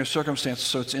based on your circumstances,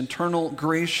 so it's internal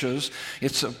gracious.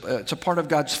 It's a part of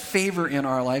God's favor in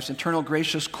our lives. Internal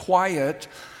gracious, quiet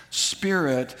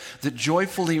spirit that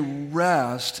joyfully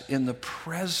rests in the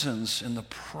presence and the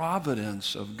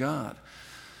providence of God.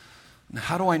 Now,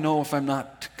 how do I know if I'm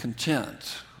not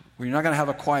content? Well, you're not going to have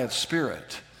a quiet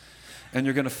spirit, and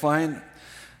you're going to find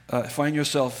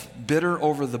yourself bitter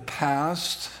over the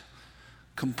past,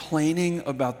 complaining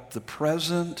about the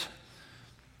present,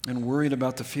 and worried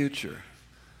about the future.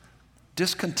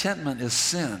 Discontentment is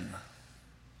sin.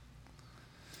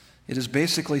 It is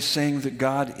basically saying that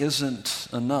God isn't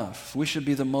enough. We should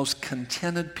be the most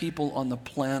contented people on the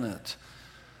planet.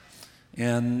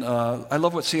 And I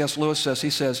love what C.S. Lewis says. He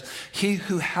says, he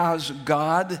who has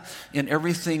God in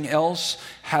everything else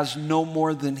has no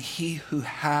more than he who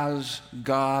has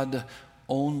God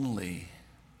only.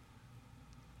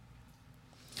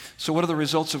 So what are the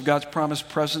results of God's promised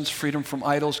presence? Freedom from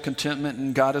idols, contentment,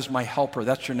 and God is my helper.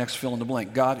 That's your next fill in the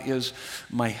blank. God is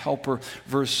my helper.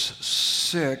 Verse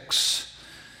 6,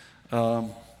 verse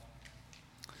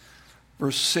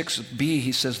 6b,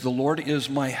 he says, the Lord is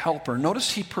my helper.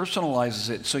 Notice he personalizes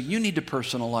it. So you need to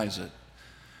personalize it.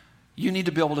 You need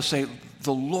to be able to say,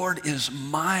 the Lord is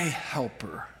my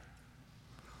helper.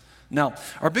 Now,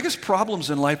 our biggest problems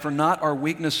in life are not our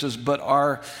weaknesses, but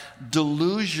our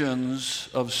delusions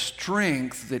of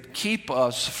strength that keep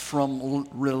us from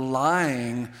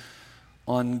relying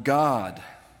on God.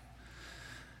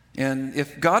 And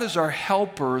if God is our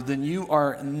helper, then you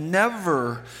are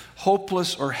never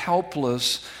hopeless or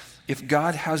helpless if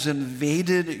God has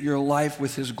invaded your life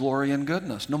with his glory and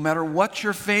goodness. No matter what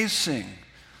you're facing,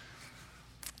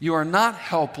 you are not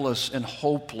helpless and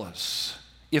hopeless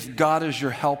if God is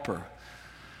your helper.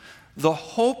 The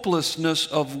hopelessness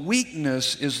of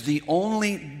weakness is the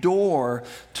only door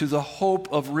to the hope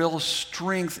of real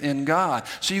strength in God.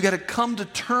 So you got to come to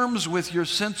terms with your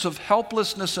sense of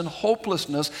helplessness and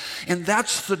hopelessness, and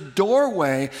that's the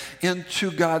doorway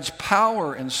into God's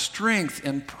power and strength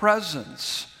and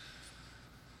presence.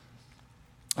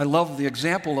 I love the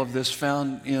example of this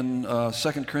found in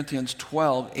 2 Corinthians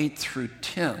 12, 8 through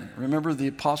 10. Remember the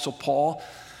Apostle Paul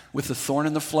with the thorn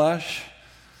in the flesh?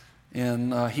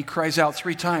 And he cries out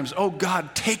 3 times, oh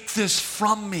God, take this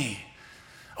from me.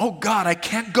 Oh God, I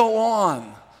can't go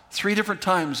on. 3 different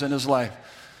times in his life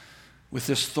with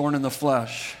this thorn in the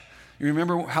flesh. You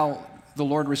remember how the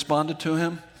Lord responded to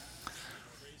him?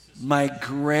 My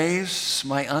grace,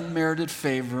 my unmerited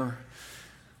favor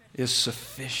is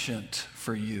sufficient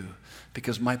for you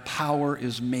because my power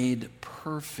is made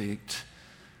perfect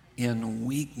in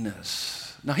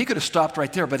weakness. Now he could have stopped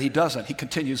right there, but he doesn't. He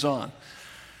continues on.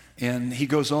 And he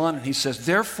goes on and he says,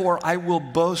 therefore I will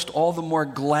boast all the more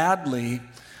gladly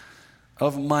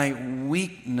of my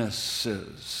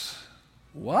weaknesses.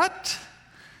 What?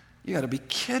 You got to be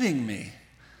kidding me.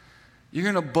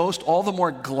 You're going to boast all the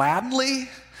more gladly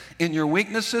in your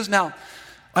weaknesses. Now,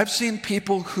 I've seen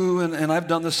people who, and I've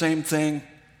done the same thing,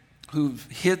 who've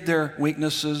hid their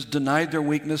weaknesses, denied their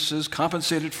weaknesses,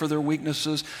 compensated for their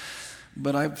weaknesses,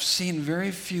 but I've seen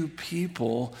very few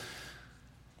people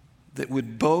that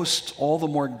would boast all the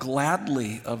more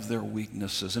gladly of their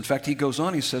weaknesses. In fact, he goes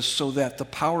on, he says, so that the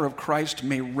power of Christ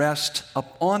may rest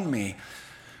upon me.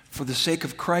 For the sake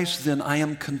of Christ, then, I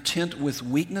am content with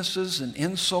weaknesses and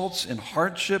insults and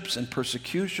hardships and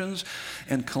persecutions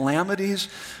and calamities.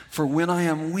 For when I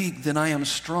am weak, then I am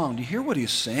strong. Do you hear what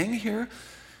he's saying here?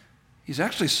 He's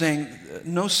actually saying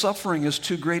no suffering is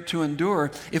too great to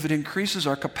endure if it increases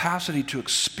our capacity to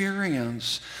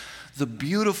experience the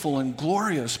beautiful and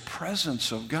glorious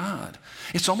presence of God.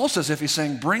 It's almost as if he's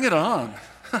saying, bring it on.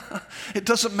 It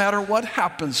doesn't matter what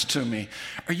happens to me.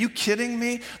 Are you kidding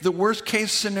me? The worst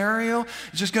case scenario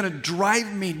is just going to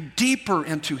drive me deeper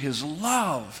into his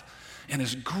love and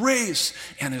his grace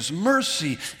and his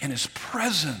mercy and his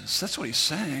presence. That's what he's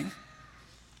saying.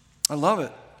 I love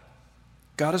it.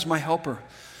 God is my helper.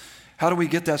 How do we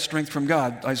get that strength from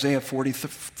God? Isaiah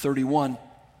 40:31.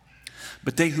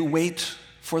 But they who wait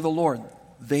for the Lord,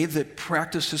 they that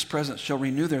practice his presence shall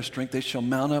renew their strength. They shall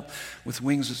mount up with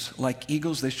wings like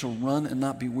eagles. They shall run and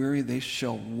not be weary. They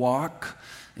shall walk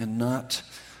and not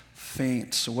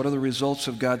faint. So what are the results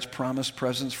of God's promised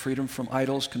presence? Freedom from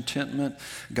idols, contentment.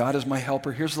 God is my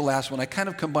helper. Here's the last one. I kind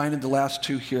of combined the last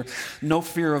two here. No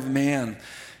fear of man.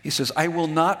 He says, I will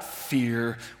not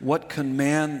fear. What can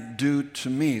man do to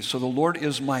me? So the Lord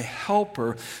is my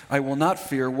helper. I will not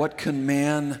fear. What can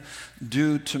man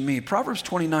do to me? Proverbs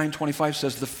 29:25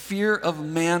 says, the fear of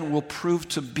man will prove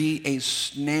to be a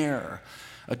snare,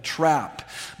 a trap.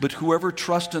 But whoever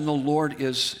trusts in the Lord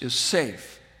is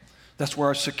safe. That's where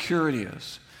our security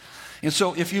is. And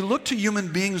so if you look to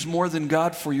human beings more than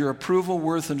God for your approval,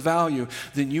 worth, and value,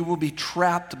 then you will be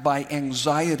trapped by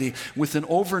anxiety with an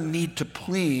over-need to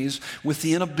please, with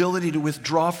the inability to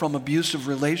withdraw from abusive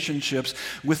relationships,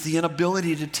 with the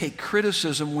inability to take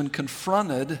criticism when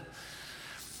confronted,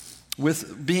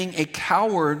 with being a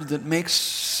coward that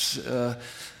makes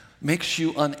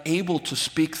you unable to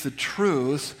speak the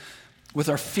truth, with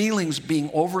our feelings being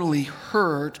overly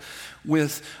hurt,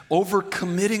 with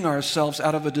overcommitting ourselves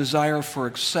out of a desire for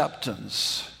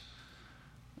acceptance.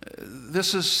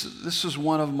 This is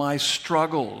one of my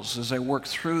struggles as I work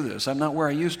through this. I'm not where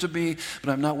I used to be, but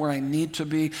I'm not where I need to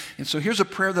be. And so here's a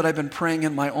prayer that I've been praying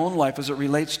in my own life as it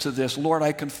relates to this. Lord,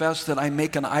 I confess that I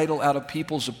make an idol out of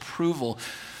people's approval.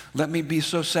 Let me be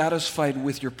so satisfied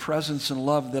with your presence and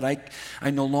love that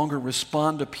I no longer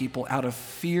respond to people out of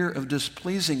fear of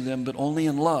displeasing them, but only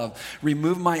in love.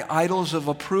 Remove my idols of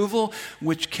approval,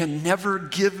 which can never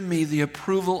give me the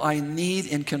approval I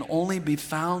need and can only be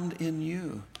found in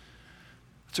you.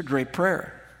 It's a great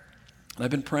prayer. And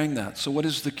I've been praying that. So what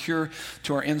is the cure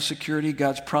to our insecurity?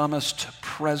 God's promised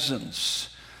presence.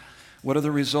 What are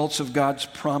the results of God's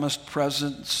promised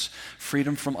presence?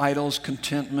 Freedom from idols,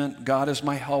 contentment, God is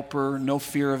my helper, no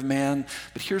fear of man.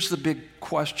 But here's the big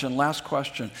question, last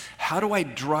question. How do I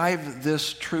drive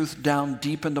this truth down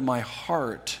deep into my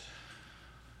heart?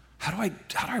 How do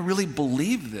I really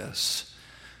believe this?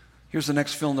 Here's the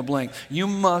next fill in the blank. You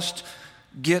must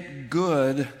get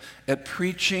good at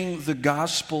preaching the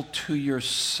gospel to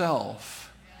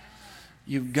yourself.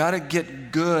 You've got to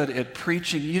get good at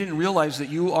preaching. You didn't realize that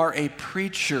you are a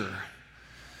preacher.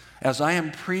 As I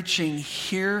am preaching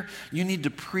here, you need to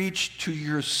preach to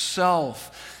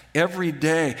yourself every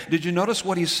day. Did you notice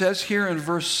what he says here in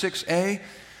verse 6a?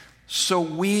 So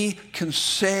we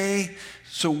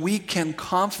can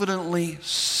confidently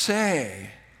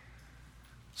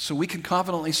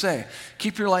say,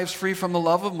 keep your lives free from the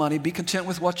love of money. Be content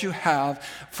with what you have.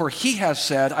 For he has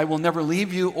said, I will never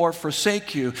leave you or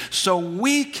forsake you. So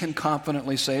we can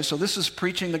confidently say, so this is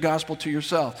preaching the gospel to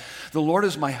yourself. The Lord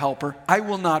is my helper. I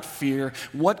will not fear.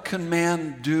 What can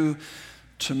man do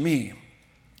to me?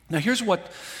 Now here's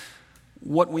what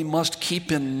we must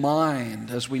keep in mind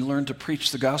as we learn to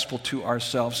preach the gospel to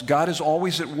ourselves. God is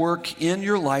always at work in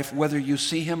your life, whether you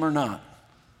see him or not.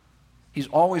 He's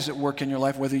always at work in your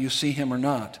life, whether you see him or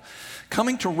not.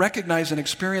 Coming to recognize and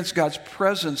experience God's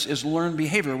presence is learned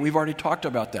behavior. We've already talked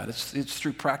about that. It's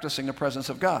through practicing the presence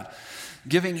of God.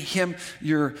 Giving him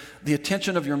the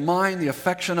attention of your mind, the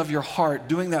affection of your heart,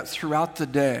 doing that throughout the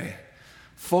day.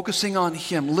 Focusing on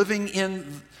him, living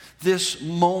in this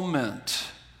moment.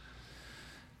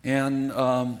 And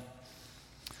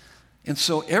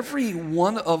so every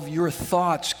one of your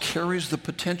thoughts carries the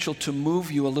potential to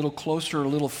move you a little closer or a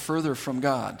little further from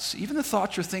God. So even the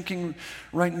thoughts you're thinking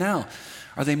right now,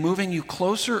 are they moving you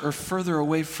closer or further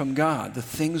away from God? The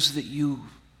things that you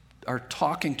are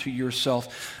talking to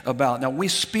yourself about. Now, we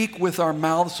speak with our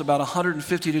mouths about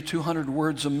 150 to 200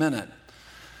 words a minute.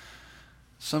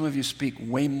 Some of you speak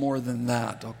way more than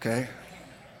that, okay?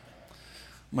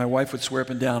 My wife would swear up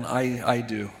and down, I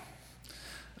do.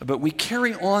 But we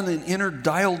carry on an inner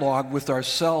dialogue with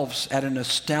ourselves at an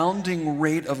astounding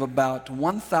rate of about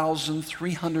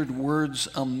 1,300 words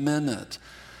a minute.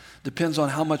 Depends on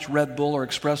how much Red Bull or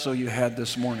espresso you had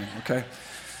this morning, okay?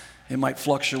 It might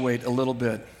fluctuate a little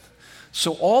bit.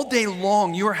 So all day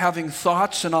long, you are having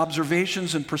thoughts and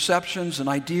observations and perceptions and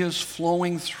ideas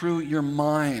flowing through your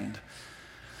mind.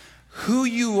 Who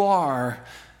you are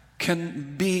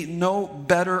can be no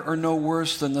better or no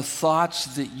worse than the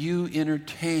thoughts that you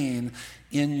entertain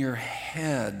in your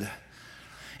head.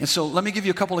 And so let me give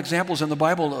you a couple examples in the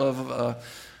Bible of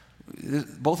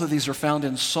both of these are found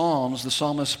in Psalms, the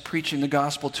psalmist preaching the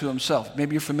gospel to himself.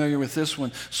 Maybe you're familiar with this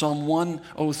one. Psalm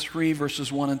 103,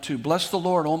 verses 1 and 2. Bless the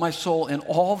Lord, O my soul, and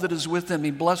all that is within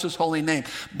me. Bless his holy name.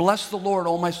 Bless the Lord,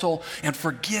 O my soul, and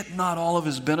forget not all of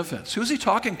his benefits. Who's he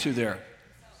talking to there?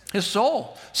 His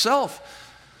soul, self.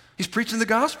 He's preaching the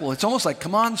gospel. It's almost like,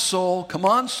 come on, soul,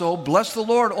 bless the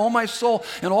Lord, O my soul,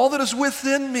 and all that is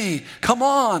within me. Come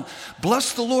on,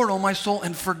 bless the Lord, O my soul,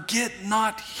 and forget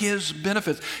not his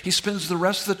benefits. He spends the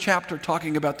rest of the chapter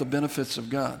talking about the benefits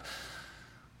of God.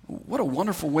 What a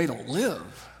wonderful way to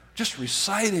live, just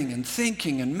reciting and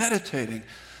thinking and meditating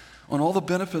on all the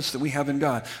benefits that we have in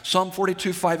God. Psalm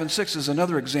 42, 5 and 6 is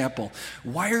another example.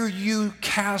 Why are you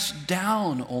cast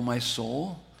down, O my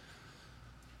soul?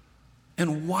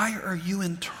 And why are you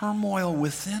in turmoil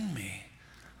within me?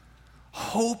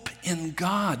 Hope in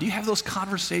God. Do you have those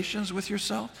conversations with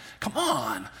yourself? Come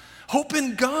on. Hope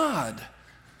in God.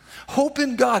 Hope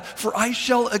in God, for I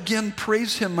shall again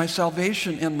praise him, my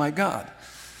salvation and my God.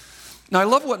 Now, I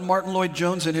love what Martin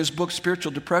Lloyd-Jones in his book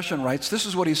Spiritual Depression writes. This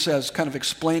is what he says, kind of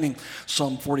explaining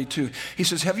Psalm 42. He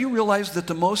says, have you realized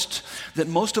that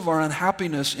most of our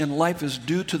unhappiness in life is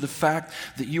due to the fact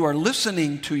that you are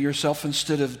listening to yourself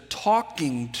instead of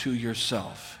talking to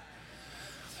yourself?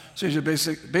 So he's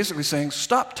basically saying,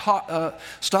 stop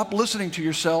listening to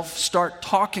yourself, start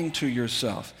talking to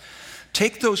yourself.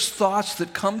 Take those thoughts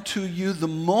that come to you the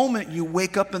moment you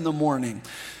wake up in the morning.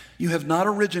 You have not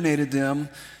originated them,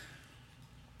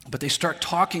 but they start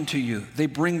talking to you. They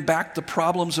bring back the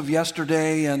problems of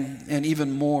yesterday and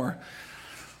even more.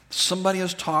 Somebody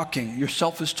is talking.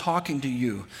 Yourself is talking to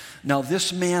you. Now,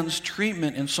 this man's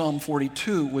treatment in Psalm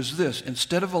 42 was this.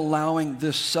 Instead of allowing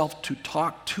this self to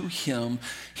talk to him,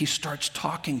 he starts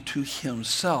talking to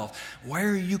himself. Why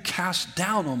are you cast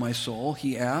down, O my soul?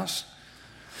 He asks.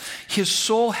 His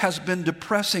soul has been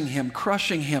depressing him,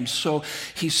 crushing him. So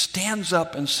he stands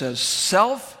up and says,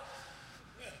 Self,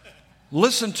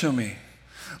 listen to me.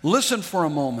 Listen for a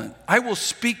moment. I will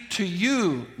speak to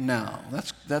you now.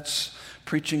 That's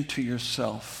preaching to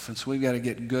yourself. And so we've got to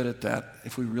get good at that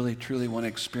if we really, truly want to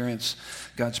experience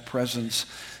God's presence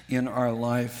in our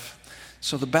life.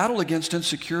 So the battle against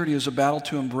insecurity is a battle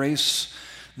to embrace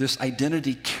this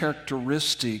identity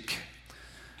characteristic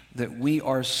that we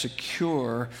are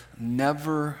secure,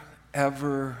 never,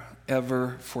 ever,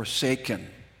 ever forsaken.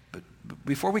 But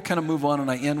before we kind of move on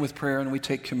and I end with prayer and we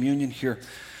take communion here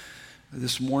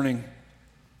this morning,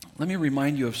 let me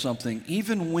remind you of something.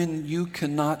 Even when you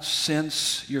cannot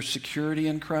sense your security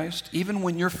in Christ, even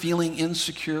when you're feeling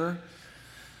insecure,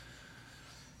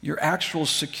 your actual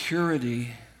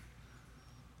security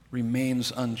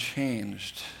remains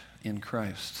unchanged in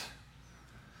Christ.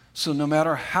 So no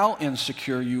matter how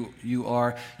insecure you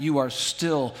are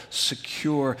still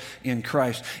secure in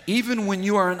Christ. Even when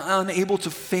you are unable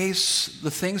to face the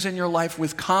things in your life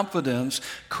with confidence,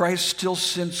 Christ still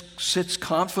sits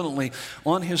confidently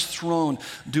on his throne,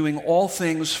 doing all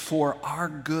things for our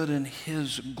good and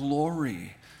his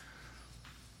glory.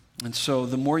 And so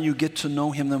the more you get to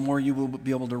know him, the more you will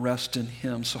be able to rest in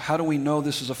him. So how do we know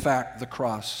this is a fact? The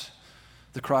cross.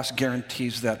 The cross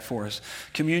guarantees that for us.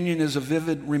 Communion is a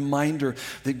vivid reminder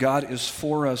that God is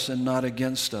for us and not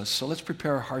against us. So let's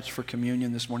prepare our hearts for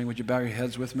communion this morning. Would you bow your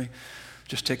heads with me?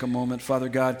 Just take a moment. Father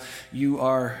God, we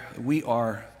are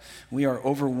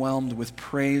overwhelmed with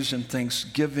praise and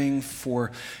thanksgiving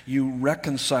for you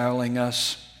reconciling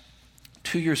us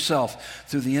to yourself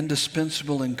through the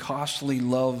indispensable and costly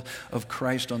love of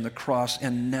Christ on the cross.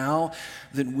 And now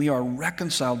that we are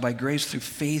reconciled by grace through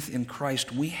faith in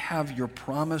Christ, we have your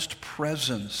promised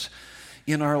presence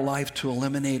in our life to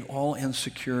eliminate all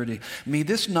insecurity. May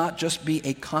this not just be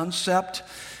a concept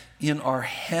in our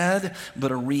head,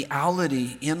 but a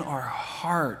reality in our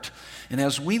heart. And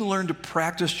as we learn to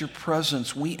practice your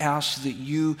presence, we ask that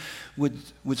you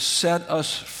would set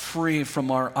us free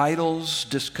from our idols,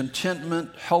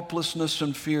 discontentment, helplessness,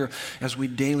 and fear as we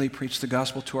daily preach the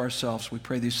gospel to ourselves. We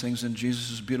pray these things in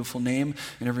Jesus' beautiful name.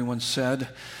 And everyone said,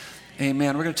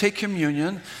 amen. We're going to take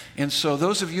communion. And so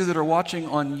those of you that are watching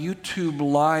on YouTube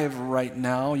Live right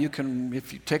now, you can,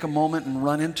 if you take a moment and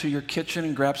run into your kitchen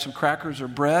and grab some crackers or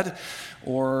bread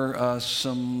or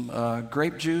some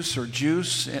grape juice or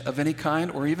juice of any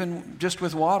kind, or even just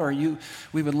with water,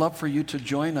 we would love for you to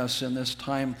join us in this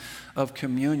time of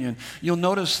communion. You'll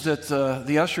notice that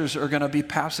the ushers are going to be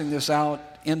passing this out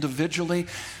individually.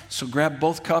 So grab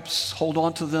both cups, hold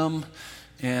on to them.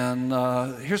 And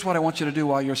here's what I want you to do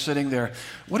while you're sitting there.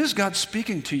 What is God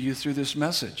speaking to you through this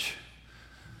message?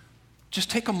 Just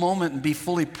take a moment and be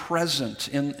fully present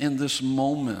in this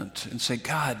moment and say,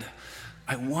 God,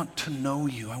 I want to know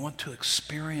you. I want to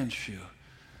experience you.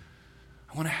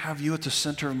 I want to have you at the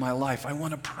center of my life. I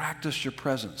want to practice your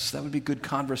presence. That would be good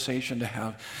conversation to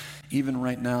have even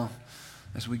right now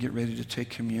as we get ready to take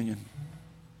communion.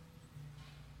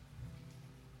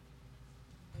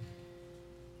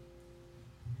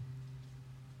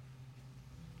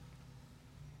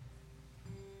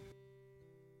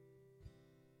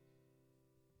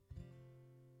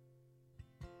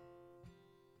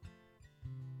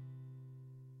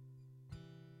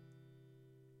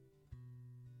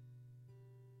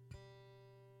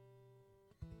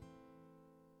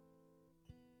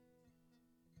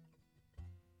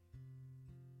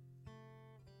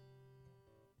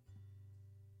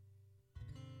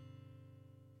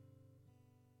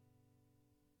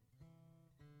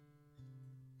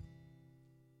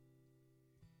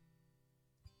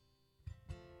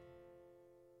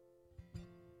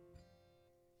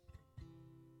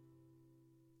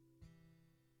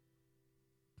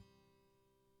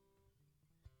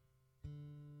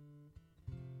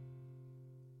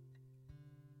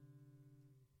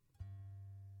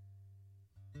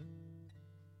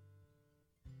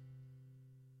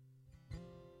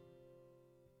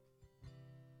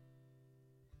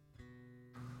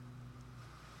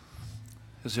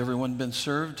 Has everyone been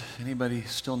served? Anybody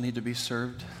still need to be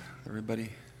served?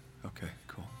 Everybody? Okay,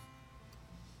 cool.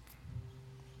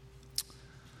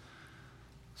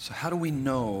 So how do we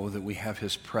know that we have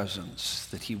his presence,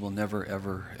 that he will never,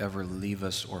 ever, ever leave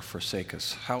us or forsake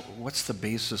us? What's the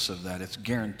basis of that? It's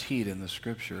guaranteed in the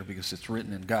scripture because it's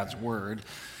written in God's word.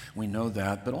 We know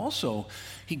that. But also,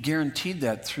 he guaranteed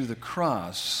that through the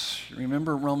cross.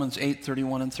 Remember Romans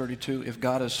 8:31 and 32? If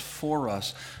God is for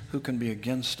us, who can be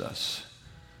against us?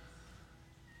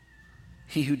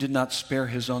 He who did not spare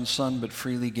his own son, but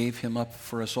freely gave him up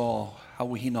for us all, how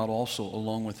will he not also,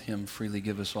 along with him, freely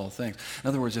give us all things? In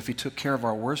other words, if he took care of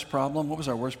our worst problem, what was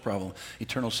our worst problem?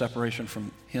 Eternal separation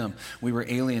from him. We were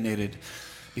alienated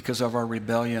because of our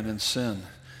rebellion and sin.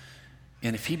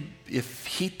 And if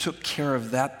he took care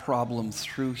of that problem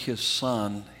through his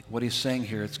son, what he's saying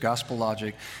here, it's gospel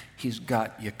logic, he's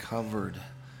got you covered.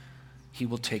 He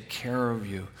will take care of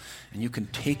you. And you can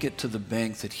take it to the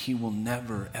bank that he will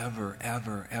never, ever,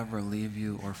 ever, ever leave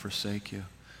you or forsake you.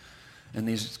 And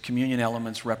these communion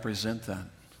elements represent that.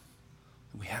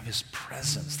 We have his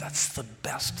presence. That's the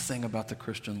best thing about the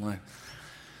Christian life.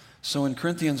 So in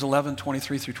Corinthians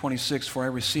 11:23 through 26, for I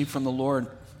received from the Lord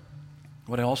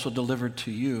what I also delivered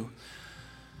to you,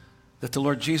 that the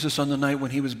Lord Jesus, on the night when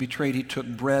he was betrayed, he took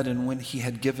bread, and when he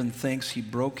had given thanks, he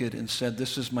broke it and said,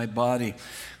 this is my body,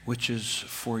 which is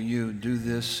for you. Do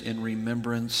this in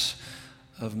remembrance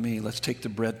of me. Let's take the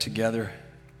bread together.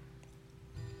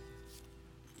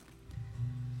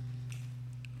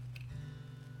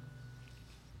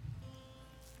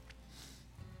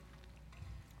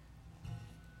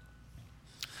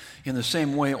 In the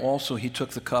same way also he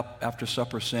took the cup after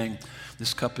supper, saying,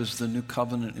 this cup is the new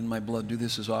covenant in my blood. Do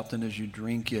this as often as you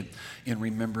drink it in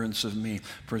remembrance of me.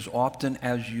 For as often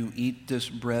as you eat this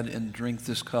bread and drink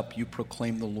this cup, you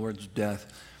proclaim the Lord's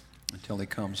death until he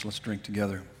comes. Let's drink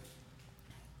together.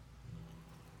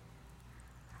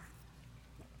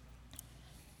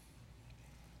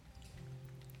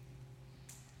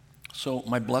 So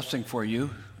my blessing for you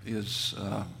is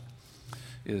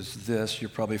this. You're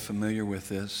probably familiar with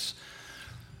this.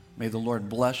 May the Lord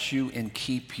bless you and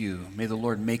keep you. May the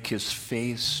Lord make his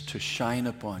face to shine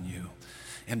upon you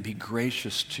and be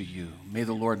gracious to you. May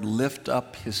the Lord lift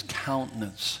up his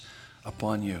countenance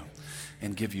upon you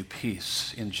and give you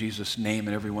peace. In Jesus' name,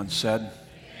 and everyone said,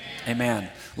 amen.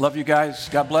 Love you guys.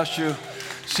 God bless you.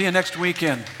 See you next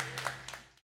weekend.